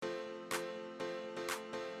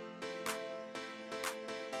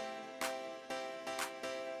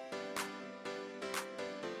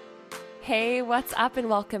Hey, what's up,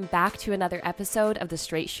 and welcome back to another episode of the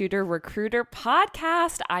Straight Shooter Recruiter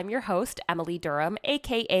Podcast. I'm your host, Emily Durham,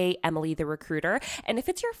 aka Emily the Recruiter. And if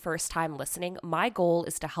it's your first time listening, my goal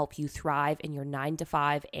is to help you thrive in your 9 to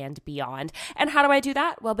 5 and beyond. And how do I do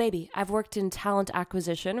that? Well, baby, I've worked in talent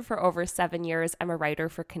acquisition for over 7 years. I'm a writer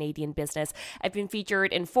for Canadian business. I've been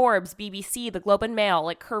featured in Forbes, BBC, the Globe and Mail.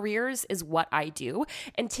 Like, careers is what I do.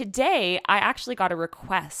 And today, I actually got a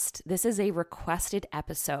request. This is a requested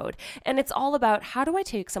episode. And it's all about, how do I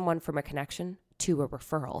take someone from a connection to a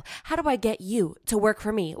referral? How do I get you to work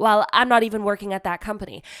for me while I'm not even working at that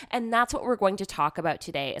company? And that's what we're going to talk about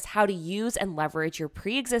today, is how to use and leverage your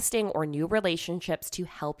pre-existing or new relationships to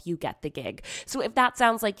help you get the gig. So if that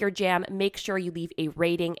sounds like your jam, make sure you leave a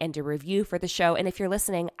rating and a review for the show. And if you're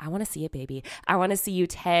listening, I want to see it, baby. I want to see you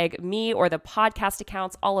tag me or the podcast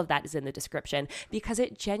accounts. All of that is in the description because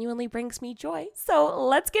it genuinely brings me joy. So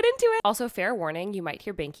let's get into it. Also, fair warning, you might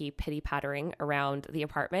hear Binky pitty-pattering around the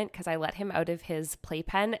apartment because I let him out of his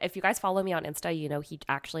playpen. If you guys follow me on Insta, you know he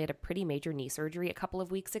actually had a pretty major knee surgery a couple of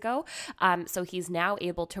weeks ago. So he's now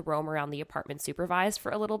able to roam around the apartment supervised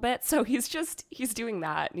for a little bit. So he's doing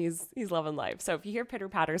that, and he's loving life. So if you hear pitter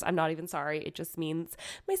patters, I'm not even sorry. It just means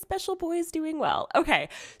my special boy is doing well. Okay.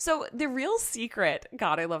 So the real secret,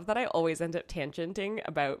 God, I love that I always end up tangenting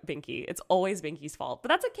about Binky. It's always Binky's fault, but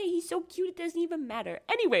that's okay. He's so cute. It doesn't even matter.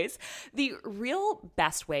 Anyways, the real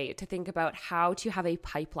best way to think about how to have a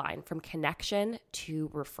pipeline from connection to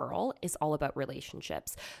referral is all about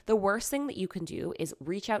relationships. The worst thing that you can do is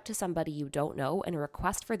reach out to somebody you don't know and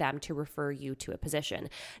request for them to refer you to a position.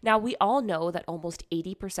 Now, we all know that almost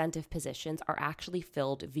 80% of positions are actually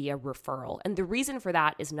filled via referral. And the reason for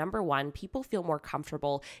that is, number one, people feel more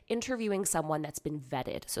comfortable interviewing someone that's been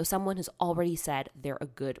vetted. So someone who's already said they're a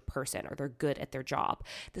good person or they're good at their job.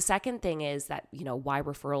 The second thing is that, why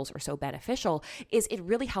referrals are so beneficial is it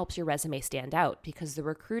really helps your resume stand out, because the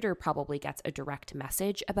recruiter probably gets a direct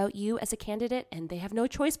message about you as a candidate and they have no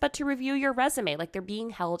choice but to review your resume. Like, they're being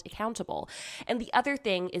held accountable. And the other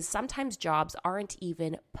thing is, sometimes jobs aren't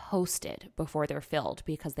even posted before they're filled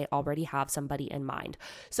because they already have somebody in mind.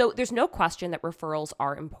 So there's no question that referrals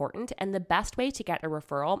are important, and the best way to get a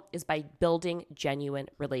referral is by building genuine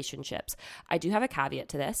relationships. I do have a caveat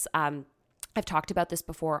to this. I've talked about this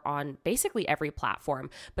before on basically every platform,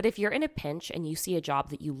 but if you're in a pinch and you see a job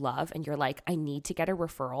that you love and you're like, I need to get a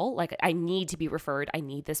referral, like I need to be referred, I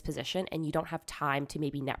need this position, and you don't have time to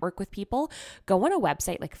maybe network with people, go on a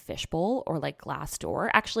website like Fishbowl or like Glassdoor,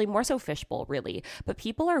 actually more so Fishbowl really, but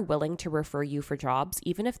people are willing to refer you for jobs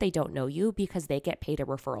even if they don't know you because they get paid a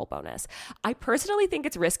referral bonus. I personally think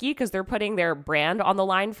it's risky because they're putting their brand on the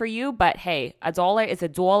line for you, but hey, a dollar is a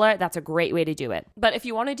dollar. That's a great way to do it. But if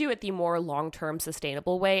you want to do it the more long-term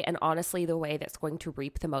sustainable way, and honestly the way that's going to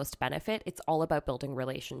reap the most benefit, it's all about building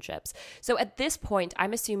relationships. So at this point,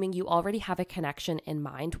 I'm assuming you already have a connection in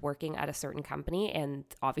mind working at a certain company, and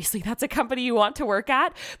obviously that's a company you want to work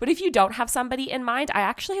at. But if you don't have somebody in mind, I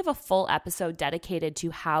actually have a full episode dedicated to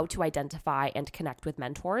how to identify and connect with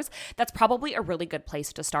mentors. That's probably a really good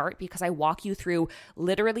place to start because I walk you through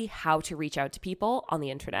literally how to reach out to people on the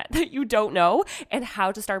internet that you don't know and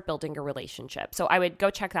how to start building a relationship. So I would go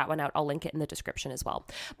check that one out. I'll link it in the description as well.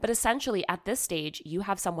 But essentially at this stage, you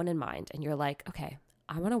have someone in mind and you're like, okay,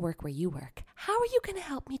 I want to work where you work. How are you going to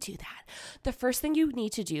help me do that? The first thing you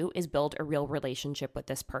need to do is build a real relationship with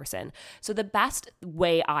this person. So the best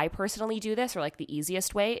way I personally do this, or like the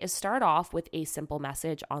easiest way, is start off with a simple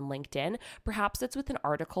message on LinkedIn. Perhaps it's with an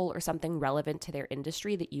article or something relevant to their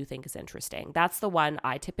industry that you think is interesting. That's the one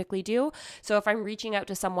I typically do. So if I'm reaching out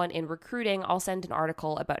to someone in recruiting, I'll send an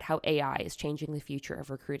article about how AI is changing the future of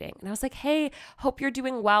recruiting. And I was like, hey, hope you're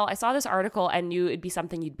doing well. I saw this article and knew it'd be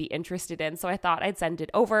something you'd be interested in. So I thought I'd send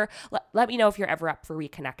it over. Let me know if you're ever up for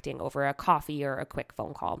reconnecting over a coffee or a quick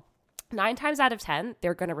phone call. 9 times out of 10,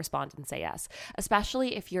 they're going to respond and say yes,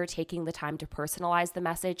 especially if you're taking the time to personalize the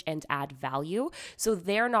message and add value. So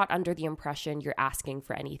they're not under the impression you're asking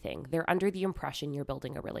for anything. They're under the impression you're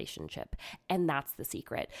building a relationship. And that's the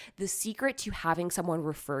secret. The secret to having someone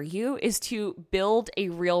refer you is to build a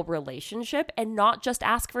real relationship and not just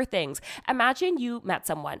ask for things. Imagine you met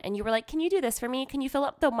someone and you were like, can you do this for me? Can you fill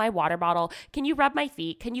up my water bottle? Can you rub my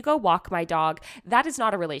feet? Can you go walk my dog? That is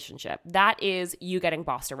not a relationship. That is you getting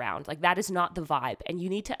bossed around. Like, Like that is not the vibe. And you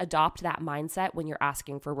need to adopt that mindset when you're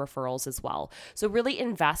asking for referrals as well. So really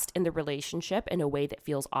invest in the relationship in a way that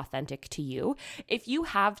feels authentic to you. If you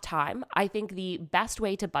have time, I think the best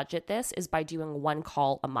way to budget this is by doing one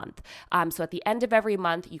call a month. So at the end of every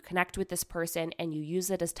month, you connect with this person and you use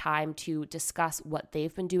it as time to discuss what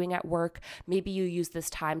they've been doing at work. Maybe you use this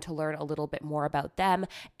time to learn a little bit more about them,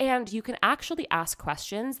 and you can actually ask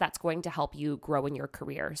questions that's going to help you grow in your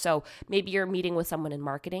career. So maybe you're meeting with someone in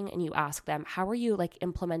marketing and you ask them, how are you like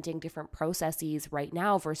implementing different processes right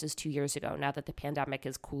now versus 2 years ago, now that the pandemic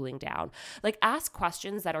is cooling down? Like ask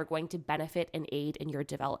questions that are going to benefit and aid in your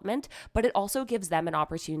development, but it also gives them an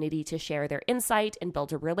opportunity to share their insight and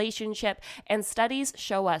build a relationship. And studies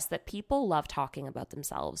show us that people love talking about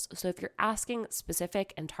themselves. So if you're asking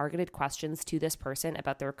specific and targeted questions to this person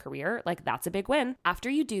about their career, like that's a big win. After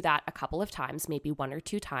you do that a couple of times, maybe 1 or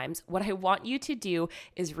 2 times, what I want you to do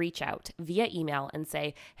is reach out via email and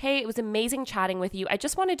say, hey, it was amazing chatting with you. I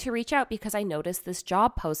just wanted to reach out because I noticed this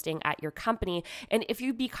job posting at your company. And if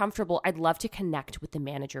you'd be comfortable, I'd love to connect with the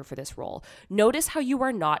manager for this role. Notice how you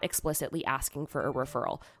are not explicitly asking for a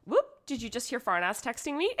referral. Whoop. Did you just hear Farnaz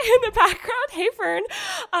texting me in the background? Hey, Fern.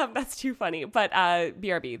 That's too funny. But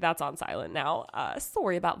BRB, that's on silent now.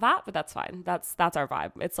 Sorry about that, but that's fine. That's our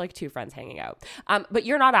vibe. It's like 2 friends hanging out. But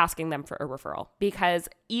you're not asking them for a referral, because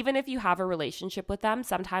even if you have a relationship with them,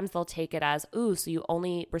 sometimes they'll take it as, ooh, so you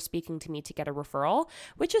only were speaking to me to get a referral,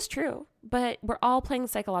 which is true. But we're all playing a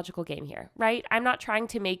psychological game here, right? I'm not trying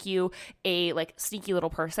to make you a like sneaky little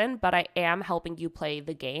person, but I am helping you play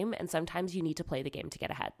the game. And sometimes you need to play the game to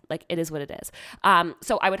get ahead. Like it is what it is.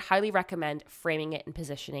 So I would highly recommend framing it and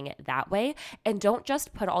positioning it that way. And don't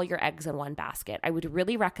just put all your eggs in one basket. I would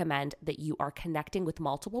really recommend that you are connecting with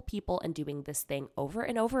multiple people and doing this thing over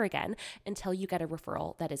and over again until you get a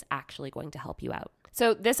referral that is actually going to help you out.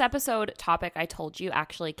 So this episode topic I told you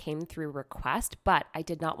actually came through request, but I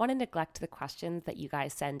did not want to neglect the questions that you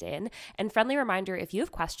guys send in. And friendly reminder, if you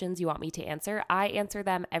have questions you want me to answer, I answer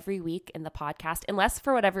them every week in the podcast. Unless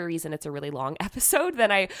for whatever reason it's a really long episode,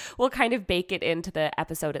 then I will kind of bake it into the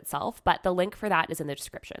episode itself. But the link for that is in the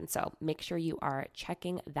description. So make sure you are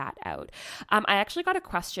checking that out. I actually got a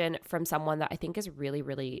question from someone that I think is really,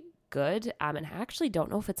 really good. And I actually don't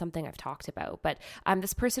know if it's something I've talked about, but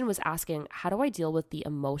this person was asking, how do I deal with the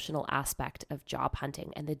emotional aspect of job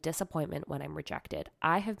hunting and the disappointment when I'm rejected?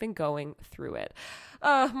 I have been going through it.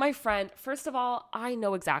 My friend, first of all, I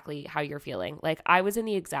know exactly how you're feeling. Like I was in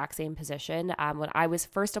the exact same position when I was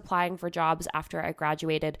first applying for jobs after I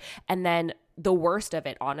graduated. And then the worst of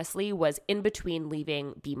it, honestly, was in between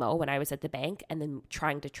leaving BMO when I was at the bank and then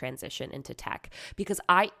trying to transition into tech, because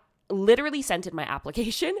I literally sent in my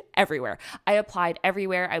application everywhere. I applied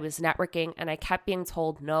everywhere. I was networking and I kept being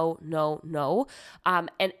told no, no, no. And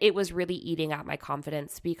it was really eating at my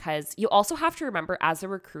confidence, because you also have to remember, as a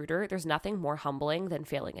recruiter, there's nothing more humbling than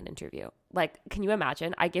failing an interview. Like, can you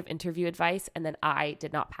imagine? I give interview advice and then I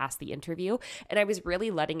did not pass the interview, and I was really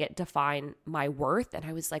letting it define my worth. And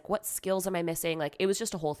I was like, what skills am I missing? Like, it was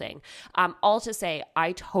just a whole thing. All to say,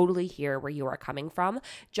 I totally hear where you are coming from.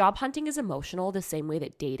 Job hunting is emotional the same way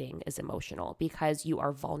that dating is emotional, because you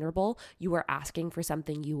are vulnerable, you are asking for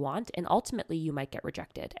something you want, and ultimately you might get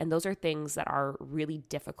rejected. And those are things that are really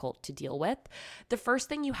difficult to deal with. The first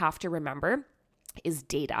thing you have to remember is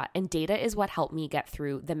data. And data is what helped me get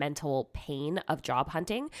through the mental pain of job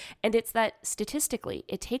hunting. And it's that statistically,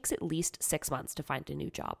 it takes at least 6 months to find a new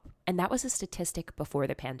job. And that was a statistic before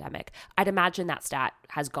the pandemic. I'd imagine that stat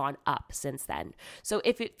has gone up since then. So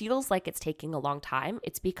if it feels like it's taking a long time,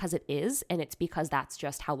 it's because it is, and it's because that's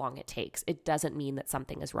just how long it takes. It doesn't mean that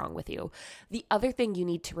something is wrong with you. The other thing you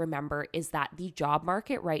need to remember is that the job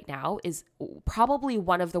market right now is probably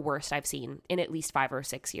one of the worst I've seen in at least 5 or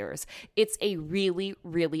 6 years. It's a really,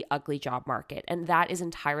 really ugly job market, and that is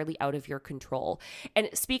entirely out of your control. And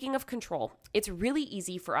speaking of control, it's really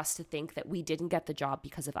easy for us to think that we didn't get the job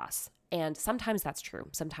because of us. And sometimes that's true.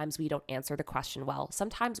 Sometimes we don't answer the question well.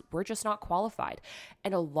 Sometimes we're just not qualified.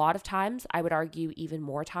 And a lot of times, I would argue even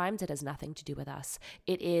more times, it has nothing to do with us.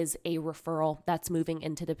 It is a referral that's moving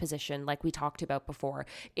into the position like we talked about before.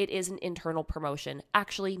 It is an internal promotion.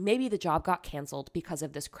 Actually, maybe the job got canceled because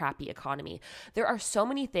of this crappy economy. There are so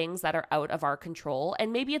many things that are out of our control,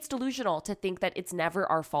 and maybe it's delusional to think that it's never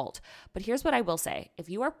our fault. But here's what I will say. If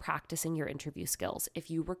you are practicing your interview skills,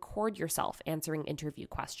 if you record yourself answering interview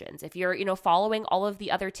questions, if you're, following all of the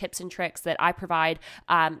other tips and tricks that I provide,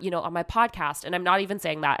 on my podcast, and I'm not even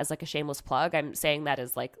saying that as like a shameless plug. I'm saying that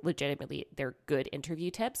as like legitimately they're good interview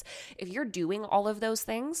tips. If you're doing all of those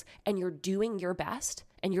things and you're doing your best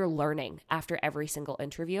and you're learning after every single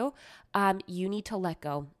interview, you need to let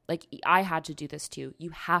go. Like I had to do this too. You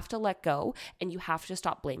have to let go and you have to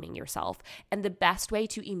stop blaming yourself. And the best way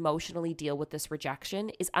to emotionally deal with this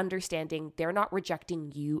rejection is understanding they're not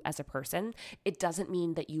rejecting you as a person. It doesn't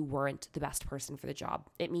mean that you weren't the best person for the job.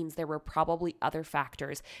 It means there were probably other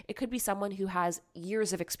factors. It could be someone who has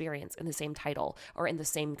years of experience in the same title or in the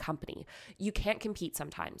same company. You can't compete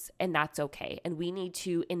sometimes, and that's okay. And we need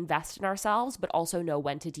to invest in ourselves, but also know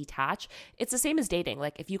when to detach. It's the same as dating.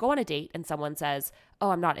 Like if you go on a date and someone says, oh,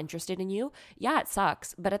 I'm not interested in you. Yeah, it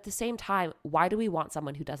sucks. But at the same time, why do we want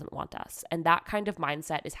someone who doesn't want us? And that kind of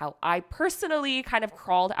mindset is how I personally kind of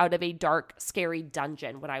crawled out of a dark, scary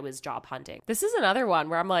dungeon when I was job hunting. This is another one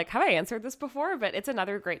where I'm like, have I answered this before? But it's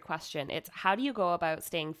another great question. It's how do you go about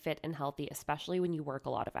staying fit and healthy, especially when you work a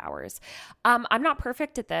lot of hours? I'm not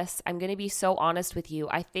perfect at this. I'm going to be so honest with you.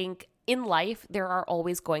 I think in life, there are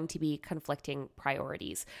always going to be conflicting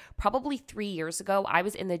priorities. Probably 3 years ago, I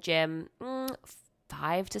was in the gym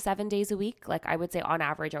 5 to 7 days a week. Like I would say on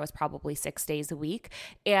average, I was probably 6 days a week.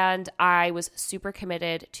 And I was super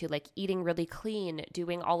committed to like eating really clean,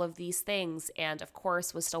 doing all of these things. And of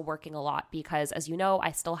course, was still working a lot because as you know,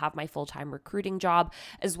 I still have my full-time recruiting job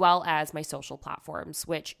as well as my social platforms,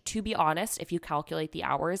 which to be honest, if you calculate the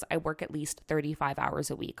hours, I work at least 35 hours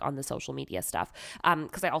a week on the social media stuff.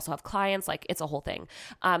 Because I also have clients, like it's a whole thing.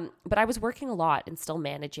 But I was working a lot and still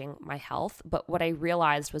managing my health. But what I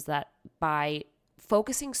realized was that by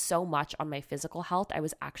focusing so much on my physical health, I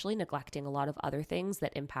was actually neglecting a lot of other things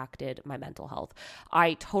that impacted my mental health.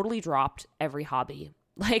 I totally dropped every hobby.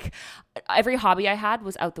 Like every hobby I had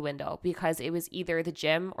was out the window because it was either the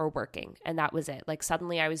gym or working, and that was it. Like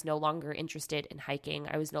suddenly I was no longer interested in hiking.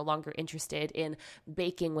 I was no longer interested in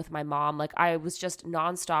baking with my mom. Like I was just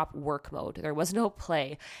nonstop work mode. There was no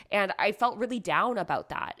play. And I felt really down about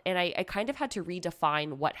that. And I kind of had to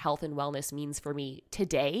redefine what health and wellness means for me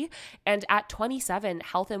today. And at 27,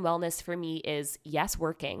 health and wellness for me is yes,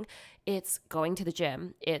 working. It's going to the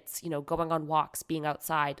gym. It's, going on walks, being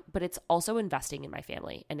outside, but it's also investing in my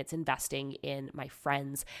family and it's investing in my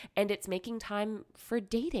friends and it's making time for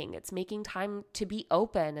dating. It's making time to be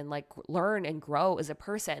open and like learn and grow as a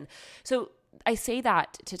person. So I say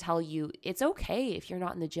that to tell you it's okay if you're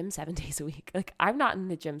not in the gym 7 days a week. Like I'm not in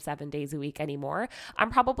the gym 7 days a week anymore. I'm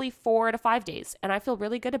probably 4 to 5 days and I feel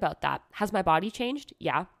really good about that. Has my body changed?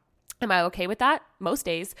 Yeah. Am I okay with that? Most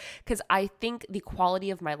days, because I think the quality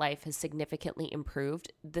of my life has significantly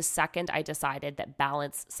improved the second I decided that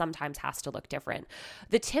balance sometimes has to look different.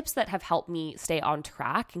 The tips that have helped me stay on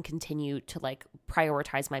track and continue to like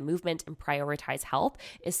prioritize my movement and prioritize health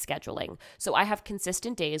is scheduling. So I have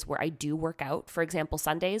consistent days where I do work out. For example,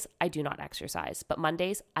 Sundays, I do not exercise, but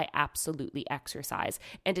Mondays, I absolutely exercise.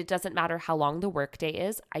 And it doesn't matter how long the work day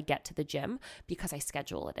is, I get to the gym because I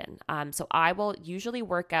schedule it in. So I will usually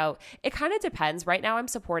work out. It kind of depends. Right now I'm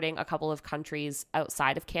supporting a couple of countries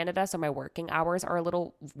outside of Canada, so my working hours are a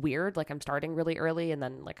little weird. Like I'm starting really early and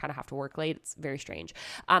then like kind of have to work late. It's very strange.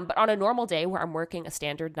 But on a normal day where I'm working a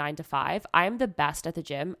standard 9 to 5, I'm the best at the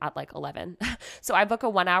gym at like 11. So I book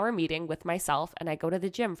a 1-hour meeting with myself and I go to the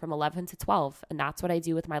gym from 11 to 12. And that's what I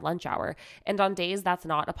do with my lunch hour. And on days that's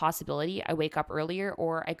not a possibility, I wake up earlier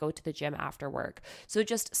or I go to the gym after work. So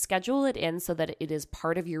just schedule it in so that it is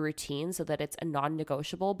part of your routine, so that it's a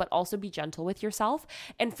non-negotiable, but also be gentle with yourself.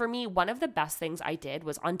 And for me, one of the best things I did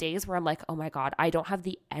was on days where I'm like, oh my God, I don't have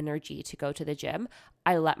the energy to go to the gym,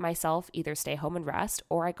 I let myself either stay home and rest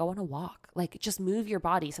or I go on a walk. Like just move your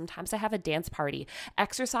body. Sometimes I have a dance party.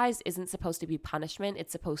 Exercise isn't supposed to be punishment.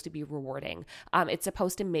 It's supposed to be rewarding. It's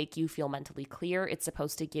supposed to make you feel mentally clear. It's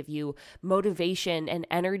supposed to give you motivation and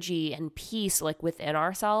energy and peace like within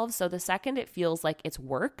ourselves. So the second it feels like it's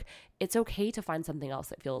work, it's okay to find something else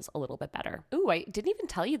that feels a little bit better. Ooh, I didn't even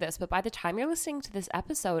tell you this, but by the time you're listening to this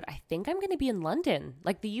episode, I think I'm going to be in London,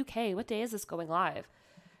 like the UK. What day is this going live?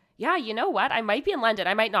 Yeah, you know what? I might be in London.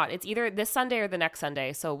 I might not. It's either this Sunday or the next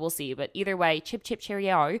Sunday, so we'll see. But either way, chip, chip,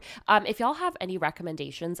 cheerio. If y'all have any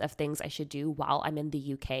recommendations of things I should do while I'm in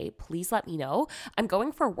the UK, please let me know. I'm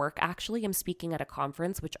going for work, actually. I'm speaking at a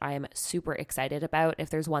conference, which I am super excited about.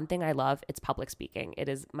 If there's one thing I love, it's public speaking. It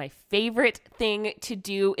is my favorite thing to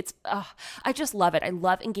do. I just love it. I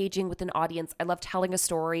love engaging with an audience. I love telling a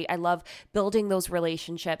story. I love building those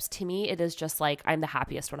relationships. To me, it is just like I'm the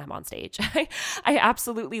happiest when I'm on stage. I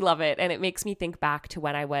absolutely love it. And it makes me think back to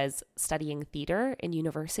when I was studying theater in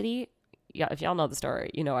university. yeah, if y'all know the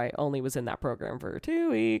story, you know, I only was in that program for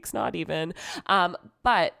 2 weeks, not even.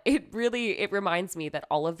 But it reminds me that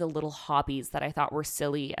all of the little hobbies that I thought were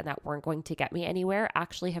silly and that weren't going to get me anywhere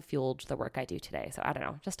actually have fueled the work I do today. So I don't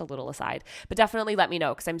know, just a little aside, but definitely let me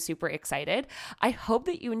know because I'm super excited. I hope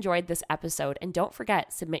that you enjoyed this episode, and don't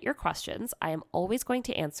forget, submit your questions. I am always going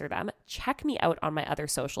to answer them. Check me out on my other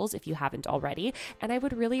socials if you haven't already. And I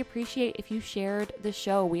would really appreciate if you shared the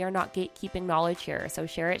show. We are not gatekeeping knowledge here. So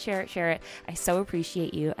share it. I so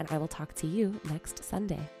appreciate you, and I will talk to you next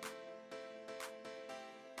Sunday.